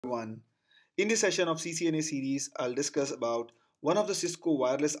Everyone. In this session of CCNA series, I'll discuss about one of the Cisco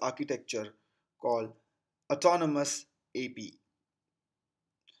wireless architecture called autonomous AP.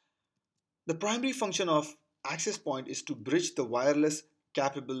 The primary function of access point is to bridge the wireless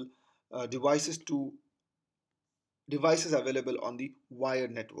capable devices to devices available on the wired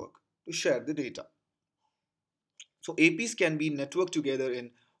network to share the data. So APs can be networked together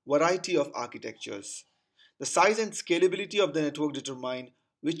in variety of architectures. The size and scalability of the network determine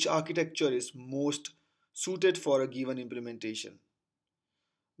which architecture is most suited for a given implementation.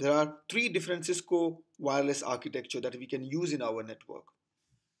 There are three different Cisco wireless architecture that we can use in our network,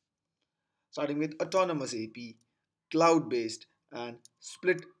 starting with autonomous AP, cloud-based, and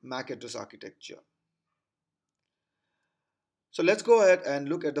split MAC address architecture. So let's go ahead and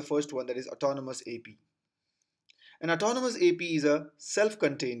look at the first one, that is autonomous AP. An autonomous AP is a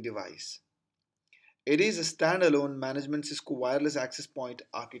self-contained device. It is a standalone management Cisco wireless access point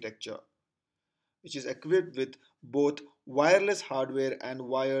architecture, which is equipped with both wireless hardware and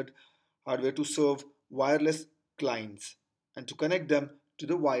wired hardware to serve wireless clients and to connect them to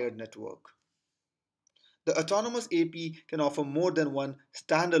the wired network. The autonomous AP can offer more than one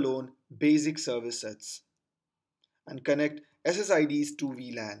standalone basic service sets and connect SSIDs to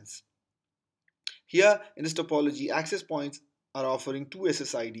VLANs. Here in this topology, access points are offering two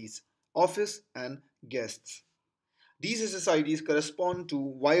SSIDs, office and guests. These SSIDs correspond to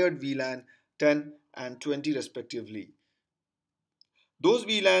wired VLAN 10 and 20 respectively. Those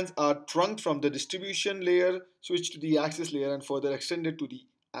VLANs are trunked from the distribution layer, switched to the access layer, and further extended to the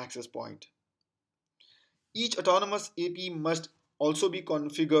access point. Each autonomous AP must also be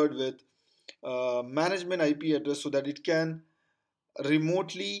configured with management IP address so that it can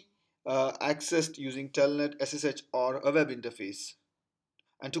remotely accessed using Telnet, SSH, or a web interface.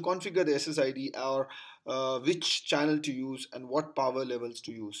 And to configure the SSID or which channel to use and what power levels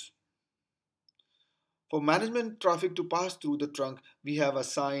to use. For management traffic to pass through the trunk, we have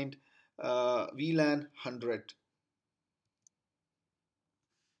assigned VLAN 100.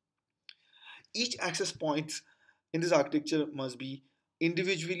 Each access points in this architecture must be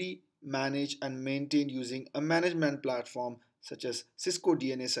individually managed and maintained using a management platform such as Cisco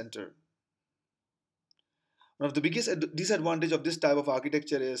DNA Center. One of the biggest disadvantage of this type of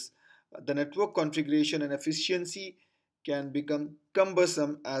architecture is the network configuration and efficiency can become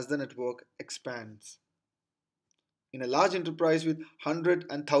cumbersome as the network expands. In a large enterprise with hundreds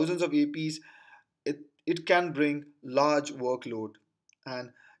and thousands of APs, it can bring large workload and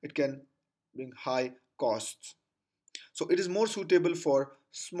it can bring high costs. So it is more suitable for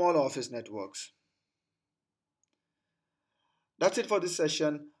small office networks. That's it for this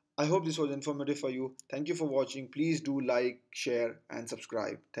session. I hope this was informative for you. Thank you for watching. Please do like, share, and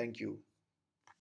subscribe. Thank you.